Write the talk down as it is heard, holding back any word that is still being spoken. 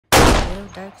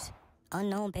revealed Durk's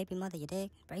unknown baby mother, you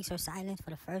dig, breaks her silence for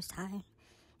the first time,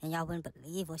 and y'all wouldn't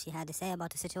believe what she had to say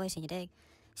about the situation, you dig.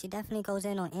 She definitely goes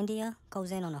in on India,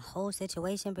 goes in on the whole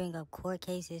situation, bring up court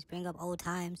cases, bring up old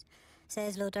times,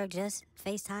 says Lil Durk just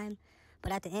FaceTime,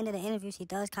 but at the end of the interview, she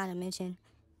does kind of mention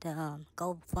the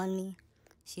GoFundMe.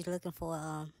 She's looking for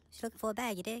a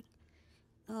bag, you dig.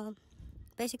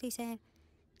 Basically saying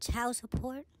child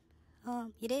support,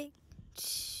 you dig.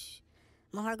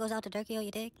 My heart goes out to Durkio, you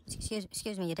dig?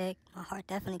 Excuse me, you dig? My heart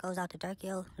definitely goes out to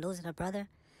Durkio, losing a brother.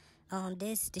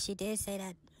 She did say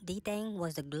that D thing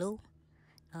was the glue.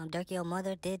 Durkio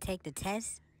mother did take the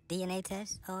test, DNA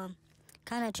test.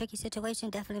 Kind of a tricky situation.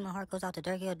 Definitely my heart goes out to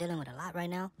Durkio, dealing with a lot right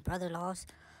now. Brother lost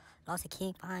a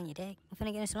king fine, you dig? I'm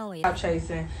finna get in slow, you dig?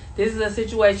 Chasing. This is a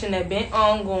situation that been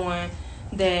ongoing,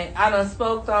 that I done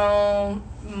spoke on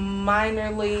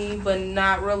minorly, but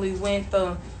not really went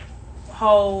the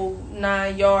whole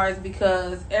 9 yards,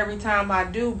 because every time I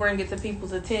do bring it to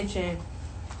people's attention,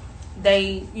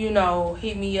 they,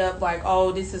 hit me up like,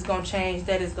 oh, this is going to change,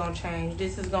 that is going to change,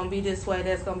 this is going to be this way,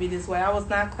 that's going to be this way. I was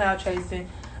not cloud chasing.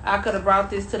 I could have brought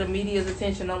this to the media's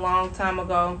attention a long time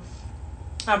ago.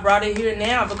 I brought it here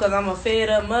now because I'm a fed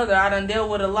up mother. I done dealt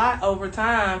with a lot over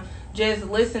time, just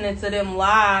listening to them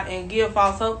lie and give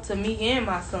false hope to me and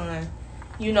my son.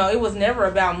 It was never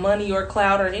about money or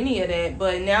clout or any of that,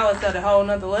 but now it's at a whole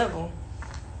nother level.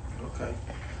 Okay.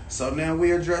 So now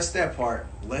we addressed that part.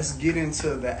 Let's get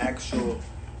into the actual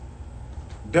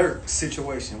Durk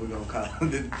situation, we're going to call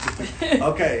it.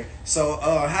 Okay. So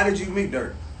how did you meet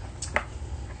Durk?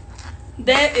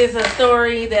 That is a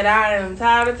story that I am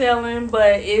tired of telling,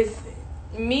 but it's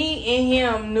me and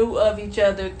him knew of each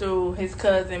other through his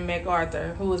cousin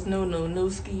MacArthur, who was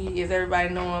Newski, as everybody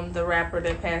know him, the rapper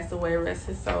that passed away, rest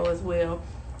his soul as well.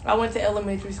 I went to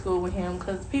elementary school with him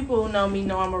because people who know me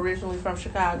know I'm originally from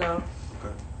Chicago.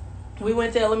 Okay. We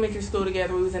went to elementary school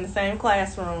together. We was in the same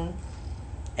classroom,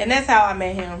 and that's how I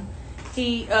met him.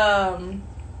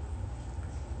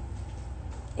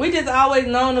 We just always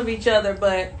known of each other,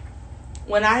 but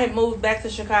when I had moved back to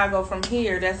Chicago from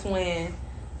here, that's when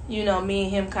me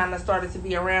and him kind of started to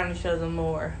be around each other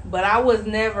more. But I was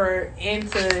never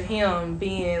into him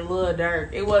being Lil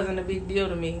Durk. It wasn't a big deal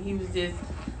to me. He was just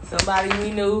somebody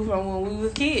we knew from when we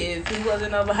was kids. He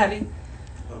wasn't nobody.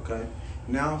 Okay.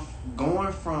 Now,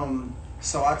 going from...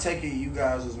 So I take it you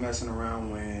guys was messing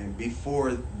around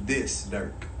before this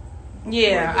Durk.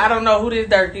 Yeah, I don't know who this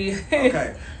Durk is.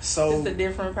 Okay, so... It's a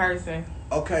different person.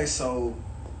 Okay, so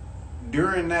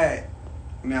during that...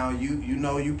 Now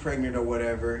you pregnant or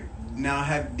whatever.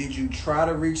 Now did you try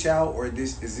to reach out, or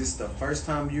is this the first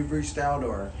time you've reached out,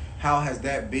 or how has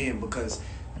that been? Because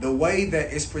the way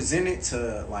that it's presented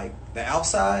to like the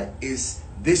outside is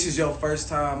this is your first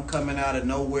time coming out of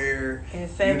nowhere. In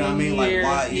 7 you know what I mean? years,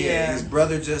 like why? Yeah, his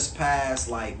brother just passed.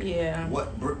 Like yeah.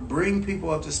 What? Bring people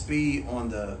up to speed on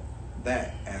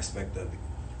that aspect of it.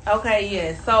 Okay,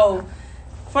 yeah. So,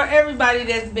 for everybody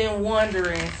that's been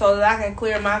wondering, so that I can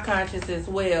clear my conscience as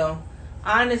well,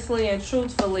 honestly and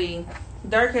truthfully,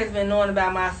 Durk has been knowing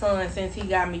about my son since he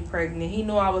got me pregnant. He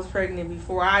knew I was pregnant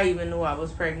before I even knew I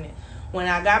was pregnant. When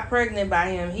I got pregnant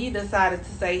by him, he decided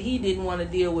to say he didn't want to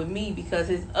deal with me because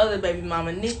his other baby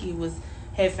mama, Nikki,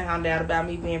 had found out about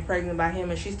me being pregnant by him,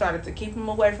 and she started to keep him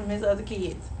away from his other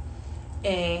kids.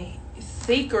 And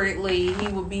secretly, he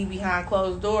would be behind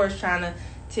closed doors trying to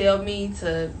tell me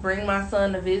to bring my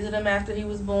son to visit him after he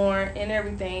was born and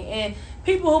everything. And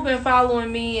people who've been following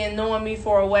me and knowing me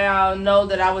for a while know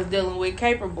that I was dealing with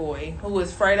Caper Boy, who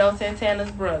was Fredo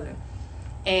Santana's brother.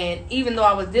 And even though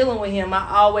I was dealing with him, I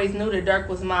always knew that Durk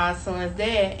was my son's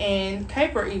dad, and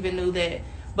Caper even knew that.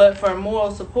 But for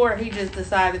moral support, he just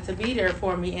decided to be there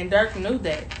for me, and Durk knew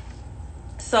that.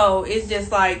 So it's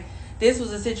just like, this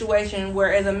was a situation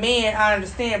where, as a man, I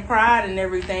understand pride and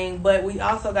everything, but we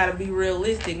also got to be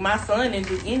realistic. My son didn't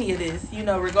do any of this.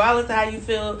 Regardless of how you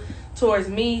feel towards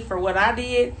me for what I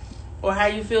did, or how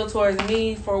you feel towards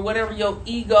me for whatever your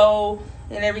ego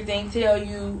and everything tell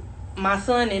you, my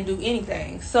son didn't do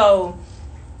anything. So,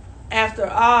 after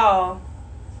all,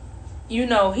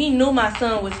 he knew my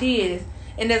son was his.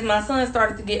 And as my son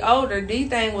started to get older,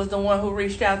 D-Thing was the one who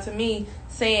reached out to me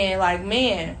saying, like,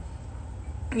 man,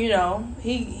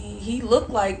 he looked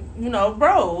like,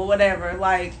 bro, or whatever.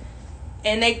 Like,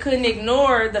 and they couldn't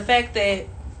ignore the fact that,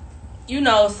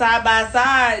 side by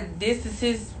side, this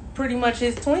is pretty much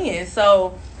his twin.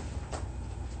 So,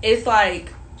 it's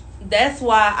like, that's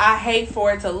why I hate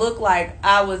for it to look like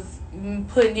I was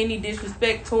putting any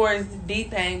disrespect towards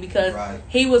D-Thing, because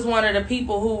he was one of the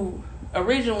people who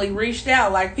originally reached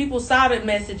out. Like, people saw the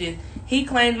messages. He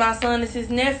claimed my son as his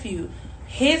nephew.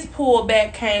 his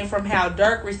pullback came from how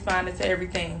Durk responded to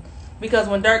everything. Because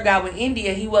when Durk got with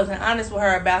India, he wasn't honest with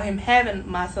her about him having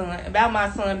my son, about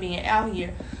my son being out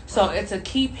here. So to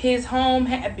keep his home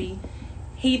happy,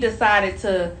 he decided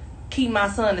to keep my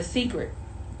son a secret.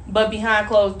 But behind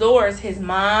closed doors, his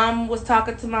mom was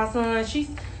talking to my son.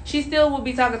 She still will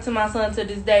be talking to my son to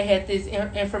this day, had this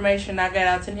information I got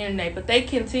out to the internet. But they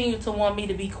continue to want me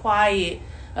to be quiet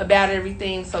about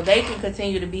everything so they can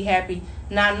continue to be happy,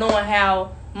 not knowing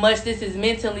how much this is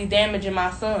mentally damaging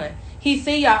my son. He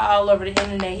see y'all all over the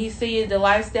internet. He see the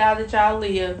lifestyle that y'all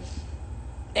live.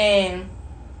 And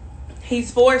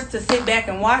he's forced to sit back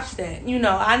and watch that. You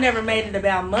know, I never made it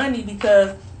about money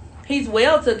because he's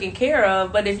well taken care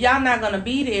of. But if y'all not going to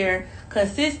be there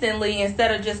consistently,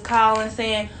 instead of just calling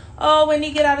saying, oh, when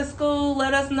he get out of school,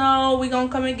 let us know. We're going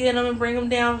to come and get him and bring him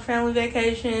down for family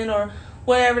vacation or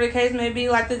whatever the case may be,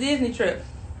 like the Disney trip.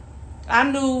 I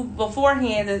knew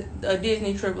beforehand that a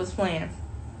Disney trip was planned.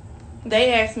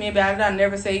 They asked me about it. I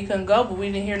never said he couldn't go, but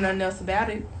we didn't hear nothing else about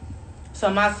it.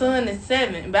 So my son is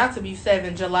 7, about to be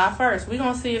 7, July 1st. We're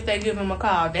going to see if they give him a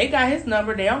call. They got his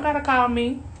number. They don't got to call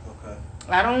me. Okay.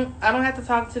 I don't have to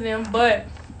talk to them, but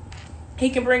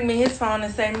he can bring me his phone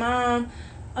and say, Mom,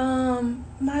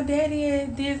 my daddy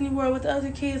at Disney World with the other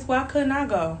kids. Why couldn't I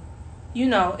go? You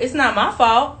know, it's not my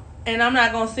fault. And I'm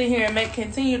not going to sit here and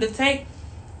continue to take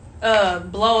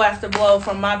blow after blow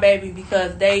from my baby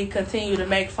because they continue to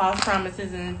make false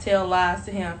promises and tell lies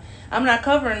to him. I'm not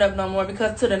covering up no more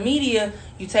because to the media,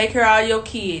 you take care of all your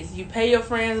kids. You pay your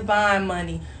friends buying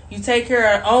money. You take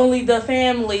care of only the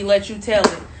family let you tell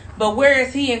it. But where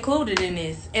is he included in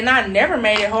this? And I never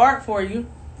made it hard for you.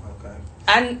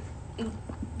 Okay.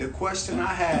 The question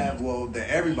I have, well, that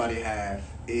everybody have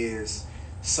is,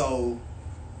 so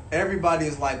everybody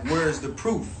is like, where's the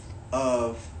proof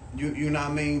of, you know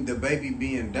what I mean, the baby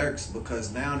being Durk's?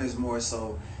 Because now there's more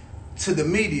so to the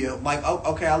media. Like,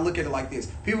 okay, I look at it like this.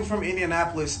 People from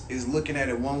Indianapolis is looking at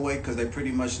it one way because they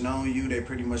pretty much know you. They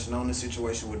pretty much know the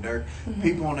situation with Durk. Mm-hmm.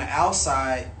 People on the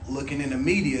outside looking in the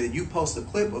media, you post a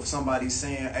clip of somebody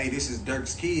saying, hey, this is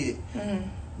Durk's kid. Mm-hmm.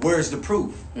 Where's the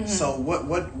proof? Mm-hmm. So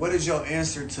what is your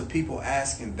answer to people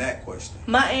asking that question?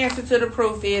 My answer to the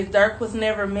proof is Durk was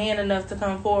never man enough to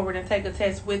come forward and take a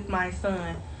test with my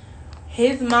son.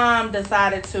 His mom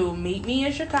decided to meet me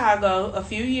in Chicago a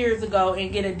few years ago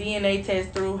and get a DNA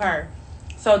test through her.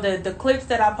 So the clips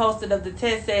that I posted of the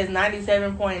test says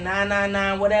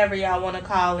 97.999, whatever y'all want to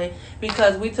call it,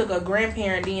 because we took a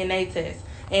grandparent DNA test.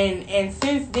 And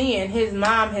since then, his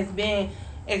mom has been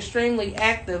extremely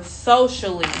active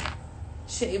socially,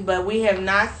 but we have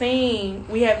not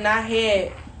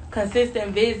had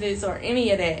consistent visits or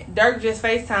any of that. Durk just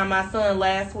FaceTimed my son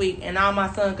last week, and all my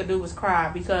son could do was cry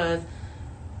because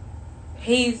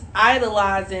he's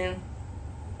idolizing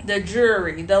the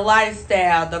jewelry, the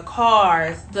lifestyle, the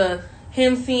cars,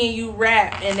 him seeing you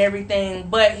rap and everything,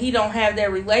 but he don't have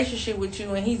that relationship with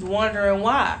you, and he's wondering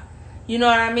why. You know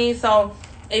what I mean? So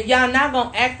if y'all not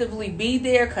gonna actively be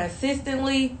there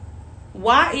consistently,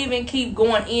 why even keep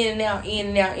going in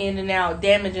and out,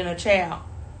 damaging a child?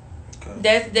 Okay.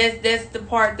 That's the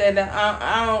part that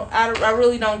I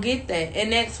really don't get that,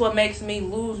 and that's what makes me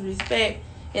lose respect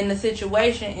in the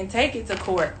situation and take it to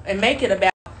court and make it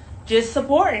about just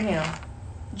supporting him.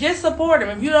 Just support him.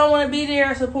 If you don't want to be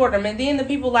there, support him. And then the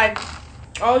people like,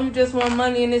 oh, you just want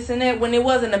money and this and that, when it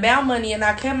wasn't about money, and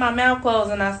I kept my mouth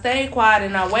closed and I stayed quiet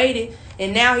and I waited.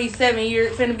 And now he's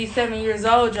finna be 7 years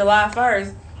old, July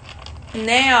 1st.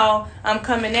 Now I'm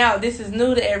coming out. This is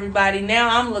new to everybody.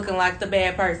 Now I'm looking like the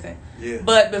bad person. Yeah.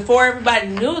 But before everybody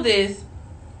knew this,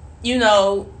 you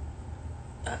know,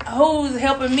 who's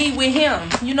helping me with him?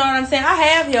 You know what I'm saying? I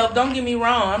have help. Don't get me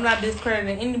wrong. I'm not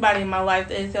discrediting anybody in my life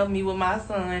that has helped me with my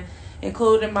son,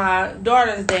 including my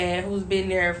daughter's dad, who's been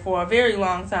there for a very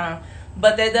long time.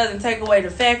 But that doesn't take away the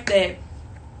fact that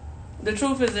the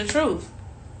truth is the truth.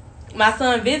 My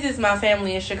son visits my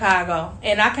family in Chicago,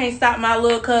 and I can't stop my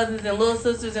little cousins and little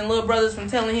sisters and little brothers from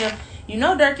telling him, you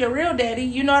know, Durk, your real daddy.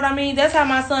 You know what I mean? That's how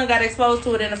my son got exposed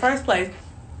to it in the first place.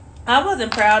 I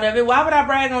wasn't proud of it. Why would I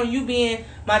brag on you being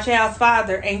my child's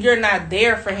father and you're not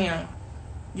there for him?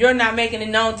 You're not making it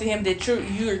known to him that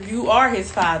you are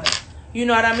his father. You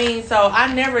know what I mean? So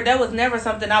that was never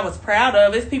something I was proud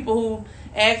of. It's people who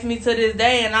ask me to this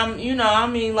day, and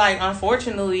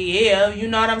unfortunately, yeah, you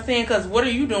know what I'm saying? Because what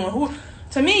are you doing?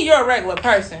 To me, you're a regular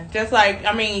person. Just like,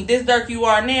 this Durk you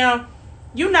are now,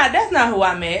 that's not who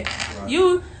I met.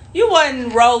 Right. You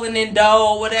wasn't rolling in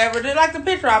dough or whatever. Like the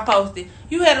picture I posted.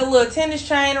 You had a little tennis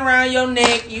chain around your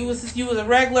neck. You was a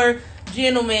regular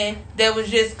gentleman that was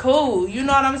just cool. You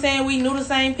know what I'm saying? We knew the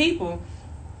same people.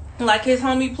 Like his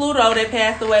homie Pluto that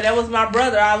passed away. That was my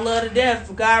brother. I love to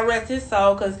death. God rest his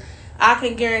soul. Because I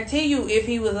can guarantee you, if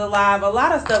he was alive, a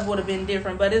lot of stuff would have been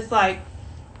different. But it's like,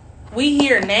 we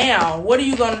here now. What are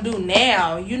you going to do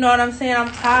now? You know what I'm saying?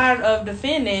 I'm tired of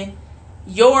defending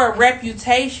your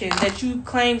reputation that you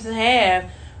claim to have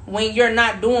when you're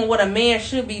not doing what a man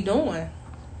should be doing.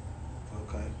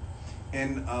 Okay.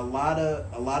 And a lot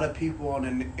of people on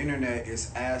the internet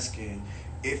is asking,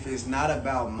 if it's not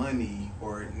about money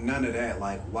or none of that,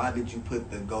 like, why did you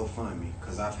put the GoFundMe?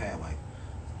 Because I've had like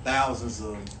thousands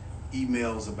of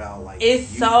emails about like, it's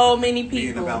so many people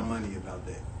being about money about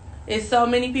that. It's so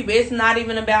many people. It's not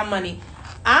even about money.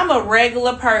 I'm a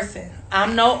regular person.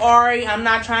 I'm no Ari. I'm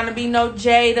not trying to be no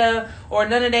Jada or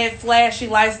none of that flashy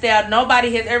lifestyle.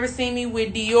 Nobody has ever seen me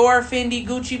with Dior, Fendi,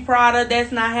 Gucci, Prada.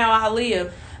 That's not how I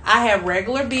live. I have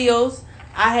regular bills.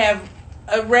 I have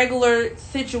a regular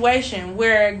situation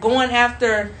where going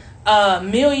after a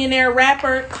millionaire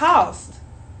rapper costs.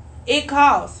 It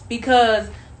costs because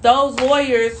those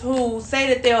lawyers who say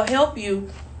that they'll help you,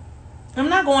 I'm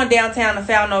not going downtown to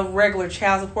file no regular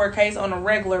child support case on a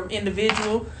regular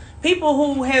individual. People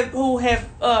who have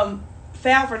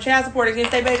filed for child support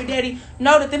against their baby daddy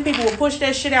know that them people will push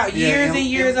that shit out years and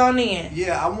years on end.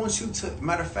 Yeah, I want you to,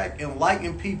 matter of fact,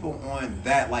 enlighten people on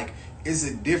that. Like, is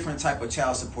a different type of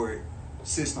child support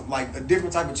system, like a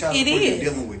different type of child support you're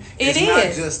dealing with. It's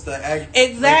not just the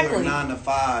regular 9 to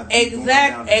 5.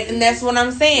 Exactly. And that's what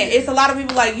I'm saying. It's a lot of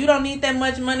people like, you don't need that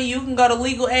much money. You can go to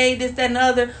legal aid, this, that, and the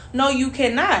other. No, you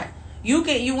cannot.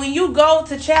 When you go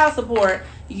to child support,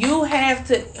 you have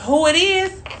to, who it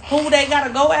is, who they got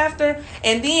to go after.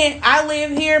 And then I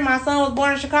live here. My son was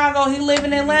born in Chicago. He live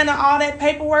in Atlanta. All that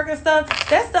paperwork and stuff.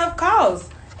 That stuff costs.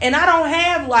 And I don't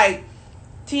have like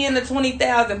 10 to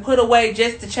 20,000 put away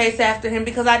just to chase after him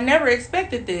because I never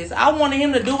expected this. I wanted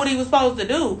him to do what he was supposed to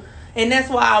do. And that's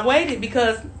why I waited,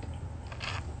 because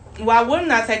why wouldn't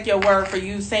I take your word for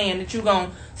you saying that you're going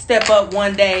to step up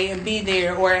one day and be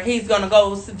there, or he's going to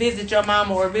go visit your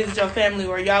mama or visit your family,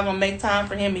 or y'all going to make time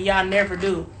for him and y'all never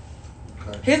do.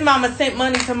 Okay. His mama sent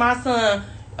money to my son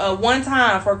one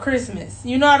time for Christmas.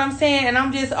 You know what I'm saying? And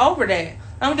I'm just over that.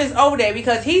 I'm just over that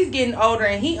because he's getting older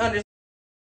and he understands.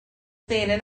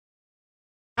 And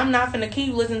I'm not finna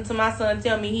keep listening to my son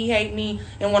tell me he hate me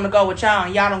and want to go with y'all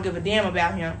and y'all don't give a damn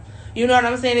about him. You know what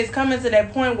I'm saying? It's coming to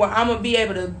that point where I'm going to be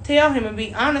able to tell him and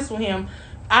be honest with him.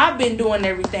 I've been doing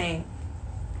everything.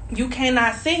 You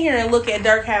cannot sit here and look at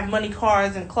Durk have money,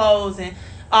 cars, and clothes and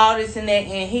all this and that,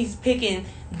 and he's picking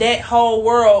that whole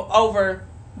world over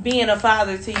being a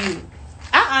father to you.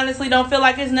 I honestly don't feel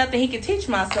like there's nothing he could teach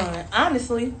my son.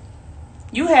 Honestly.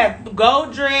 You have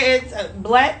gold dreads,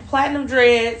 black platinum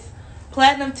dreads,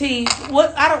 platinum teeth.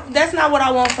 That's not what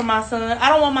I want for my son. I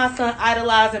don't want my son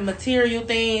idolizing material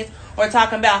things or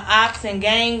talking about ops and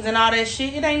gangs and all that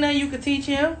shit. It ain't nothing you could teach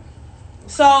him.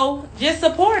 So just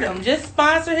support him. Just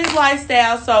sponsor his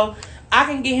lifestyle so I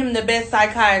can get him the best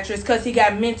psychiatrist, because he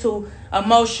got mental,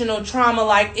 emotional,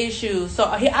 trauma-like issues. So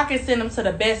I can send him to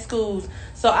the best schools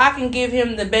so I can give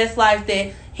him the best life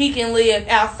that he can live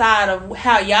outside of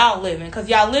how y'all living, because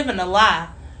y'all living a lie.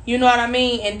 You know what I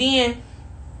mean? And then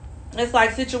it's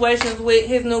like situations with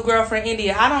his new girlfriend,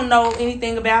 India. I don't know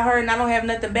anything about her, and I don't have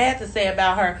nothing bad to say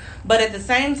about her. But at the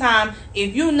same time,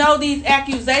 if you know these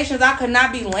accusations, I could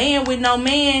not be laying with no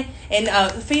man, and a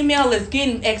female is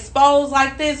getting exposed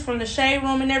like this from the shade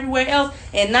room and everywhere else,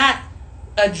 and not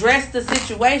address the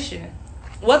situation.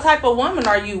 What type of woman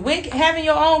are you with having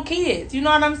your own kids? You know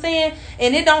what I'm saying?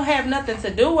 And it don't have nothing to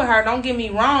do with her. Don't get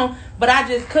me wrong. But I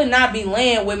just could not be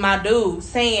laying with my dude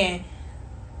saying,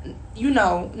 you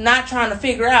know, not trying to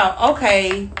figure out,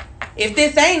 okay, if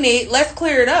this ain't it, let's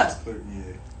clear it up.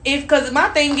 Because my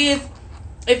thing is,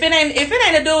 if it ain't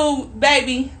a dude,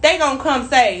 baby, they gonna come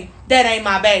say that ain't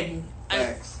my baby.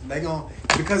 Facts.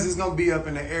 Because it's gonna be up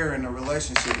in the air in the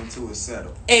relationship until it's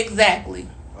settled. Exactly.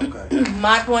 Okay.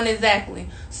 My point exactly.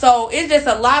 So it's just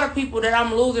a lot of people that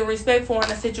I'm losing respect for in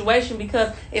the situation,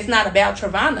 because it's not about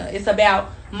Travana. It's about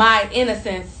my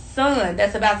innocent son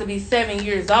that's about to be 7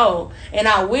 years old. And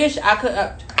I wish I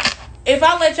could. If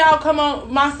I let y'all come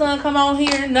on, my son come on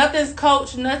here, nothing's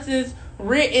coached, nothing's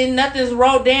written, nothing's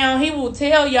wrote down. He will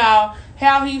tell y'all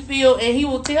how he feel, and he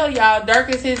will tell y'all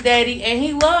Durk is his daddy, and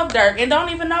he loved Durk, and don't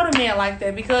even know the man like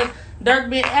that because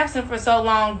Durk been absent for so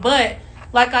long. But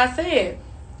like I said,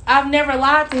 I've never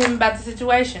lied to him about the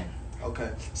situation.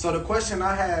 Okay. So the question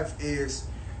I have is,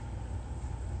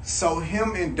 so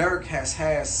him and Durk has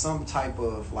had some type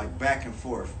of like back and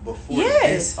forth before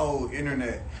this whole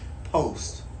internet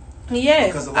post. Yes.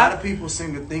 Because a lot of people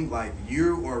seem to think like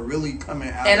you are really coming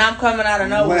out. And I'm coming out of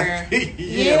nowhere.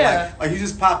 Yeah. Like you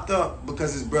just popped up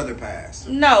because his brother passed.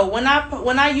 No, when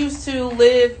I used to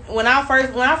live, when I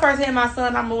first had my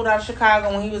son, I moved out of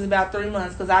Chicago when he was about 3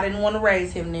 months because I didn't want to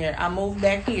raise him there. I moved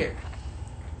back here.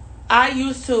 I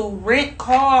used to rent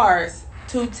cars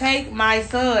to take my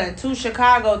son to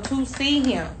Chicago to see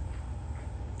him.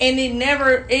 And I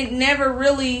never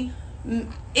really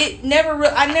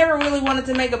wanted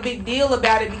to make a big deal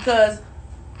about it because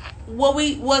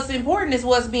what's important is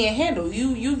what's being handled.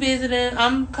 You visiting,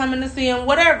 I'm coming to see him,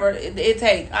 whatever it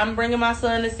takes. I'm bringing my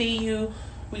son to see you.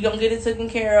 We gonna get it taken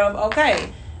care of,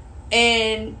 okay.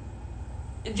 And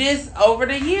just over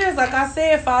the years, like I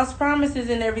said, false promises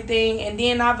and everything, and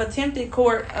then I've attempted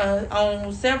court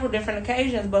on several different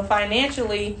occasions, but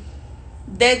financially,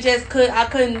 I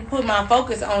couldn't put my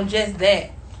focus on just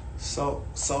that. So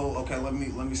okay, let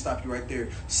me stop you right there.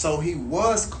 So he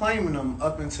was claiming them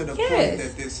up until the point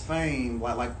that this fame,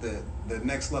 like the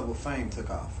next level fame, took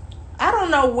off. I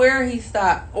don't know where he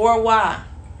stopped or why,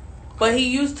 but he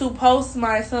used to post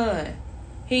my son.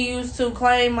 He used to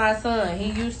claim my son. He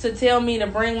used to tell me to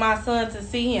bring my son to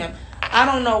see him. I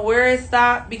don't know where it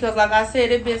stopped because, like I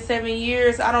said, it's been 7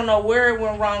 years. I don't know where it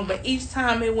went wrong, but each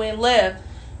time it went left.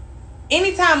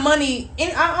 Anytime money,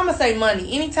 I'm going to say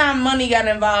money. Anytime money got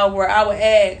involved where I would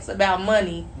ask about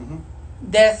money,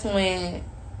 that's when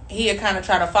he'd kind of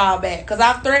try to fall back. Because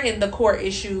I've threatened the court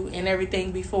issue and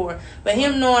everything before. But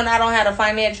him knowing I don't have the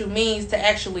financial means to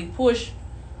actually push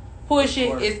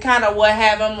it is kind of what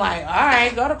have him like, all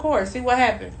right, go to court, see what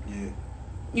happens. Yeah.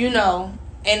 You know,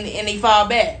 and he fall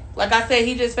back. Like I said,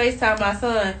 he just FaceTimed my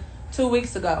son 2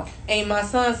 weeks ago. And my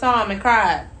son saw him and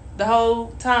cried the whole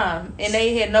time, and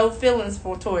they had no feelings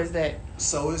towards that.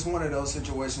 So it's one of those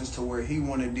situations to where he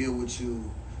want to deal with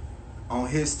you on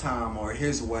his time or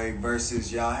his way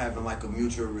versus y'all having like a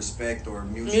mutual respect or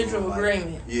mutual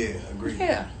agreement. Yeah, agreement.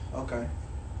 Yeah. Okay.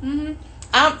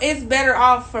 It's better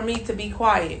off for me to be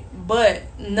quiet, but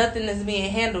nothing is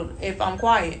being handled if I'm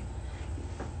quiet.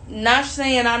 Not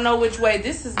saying I know which way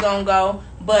this is gonna go,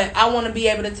 but I want to be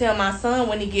able to tell my son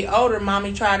when he get older,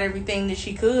 mommy tried everything that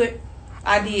she could.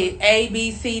 I did A,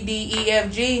 B, C, D, E,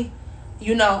 F, G.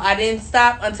 You know, I didn't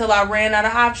stop until I ran out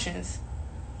of options.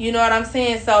 You know what I'm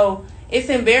saying? So it's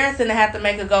embarrassing to have to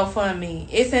make a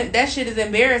GoFundMe. That shit is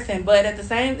embarrassing, but at the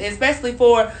same, especially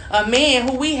for a man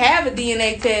who we have a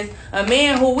DNA test, a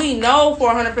man who we know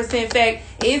for 100% fact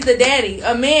is the daddy,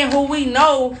 a man who we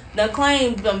know the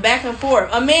claims them back and forth,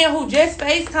 a man who just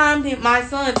FaceTimed my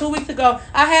son 2 weeks ago.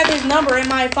 I have his number in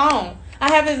my phone. I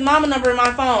have his mama number in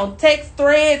my phone. Text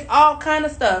threads, all kind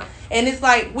of stuff. And it's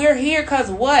like, we're here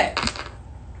because what?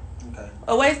 Okay.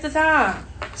 A waste of time.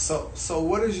 So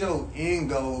what is your end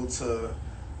goal to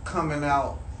coming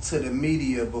out to the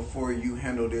media before you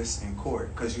handle this in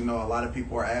court? Because, you know, a lot of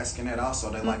people are asking that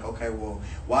also. They're like, okay, well,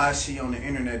 why is she on the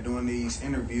internet doing these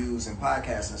interviews and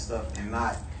podcasts and stuff and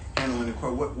not handling the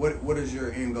court? What is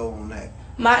your end goal on that?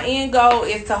 My end goal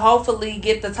is to hopefully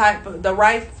get the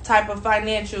right type of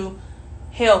financial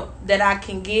help that I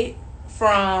can get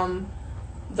from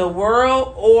the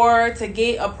world, or to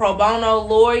get a pro bono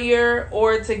lawyer,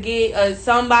 or to get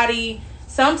some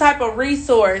type of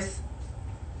resource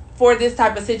for this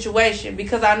type of situation,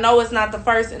 because I know it's not the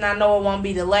first and I know it won't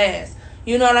be the last.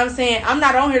 You know what I'm saying? I'm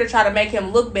not on here to try to make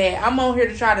him look bad. I'm on here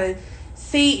to try to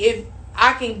see if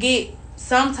I can get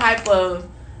some type of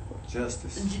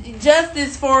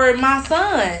justice for my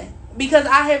son, because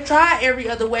I have tried every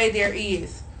other way there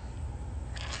is.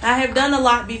 I have done a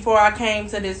lot before I came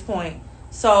to this point.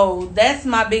 So that's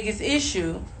my biggest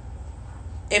issue.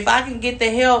 If I can get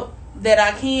the help that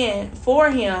I can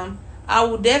for him, I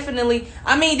will definitely.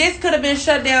 I mean, this could have been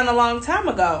shut down a long time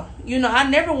ago. You know, I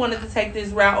never wanted to take this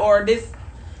route, or this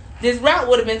route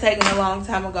would have been taken a long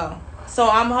time ago. So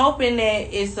I'm hoping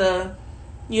that it's the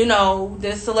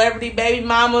celebrity baby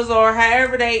mamas, or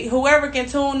whoever can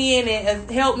tune in and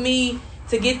help me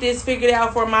to get this figured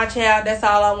out for my child. That's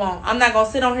all I want. I'm not going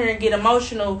to sit on here and get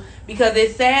emotional because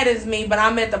it saddens me, but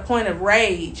I'm at the point of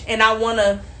rage. And I want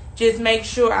to just make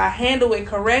sure I handle it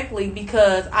correctly,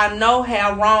 because I know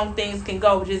how wrong things can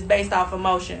go just based off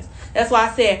emotions. That's why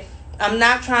I said I'm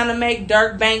not trying to make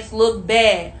Durk Banks look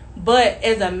bad. But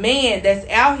as a man that's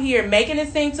out here making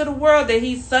it seem to the world that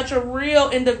he's such a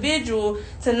real individual,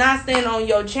 to not stand on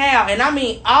your child, and I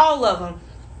mean all of them.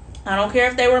 I don't care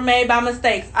if they were made by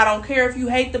mistakes. I don't care if you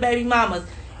hate the baby mamas.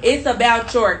 It's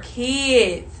about your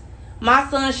kids. my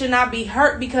son should not be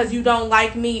hurt because you don't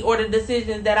like me or the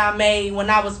decisions that I made when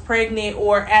I was pregnant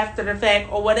or after the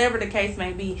fact or whatever the case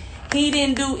may be. He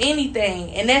didn't do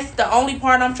anything. And that's the only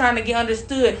part I'm trying to get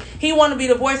understood. He want to be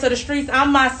the voice of the streets.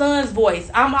 I'm my son's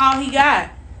voice. I'm all he got.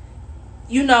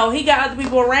 You know, he got other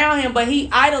people around him, but he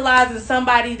idolizes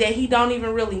somebody that he don't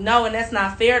even really know, and that's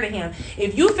not fair to him.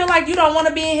 If you feel like you don't want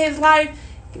to be in his life,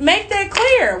 make that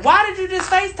clear. Why did you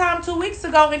just FaceTime 2 weeks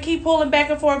ago and keep pulling back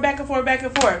and forth, back and forth, back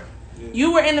and forth? Yeah.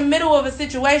 You were in the middle of a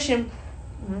situation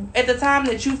at the time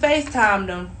that you FaceTimed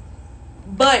him,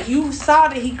 but you saw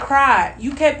that he cried.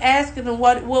 You kept asking him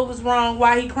what was wrong,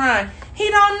 why he crying. He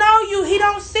don't know you. He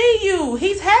don't see you.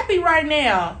 He's happy right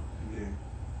now. Yeah.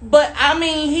 But, I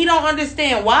mean, he don't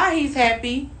understand why he's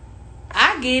happy.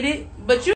 I get it. But you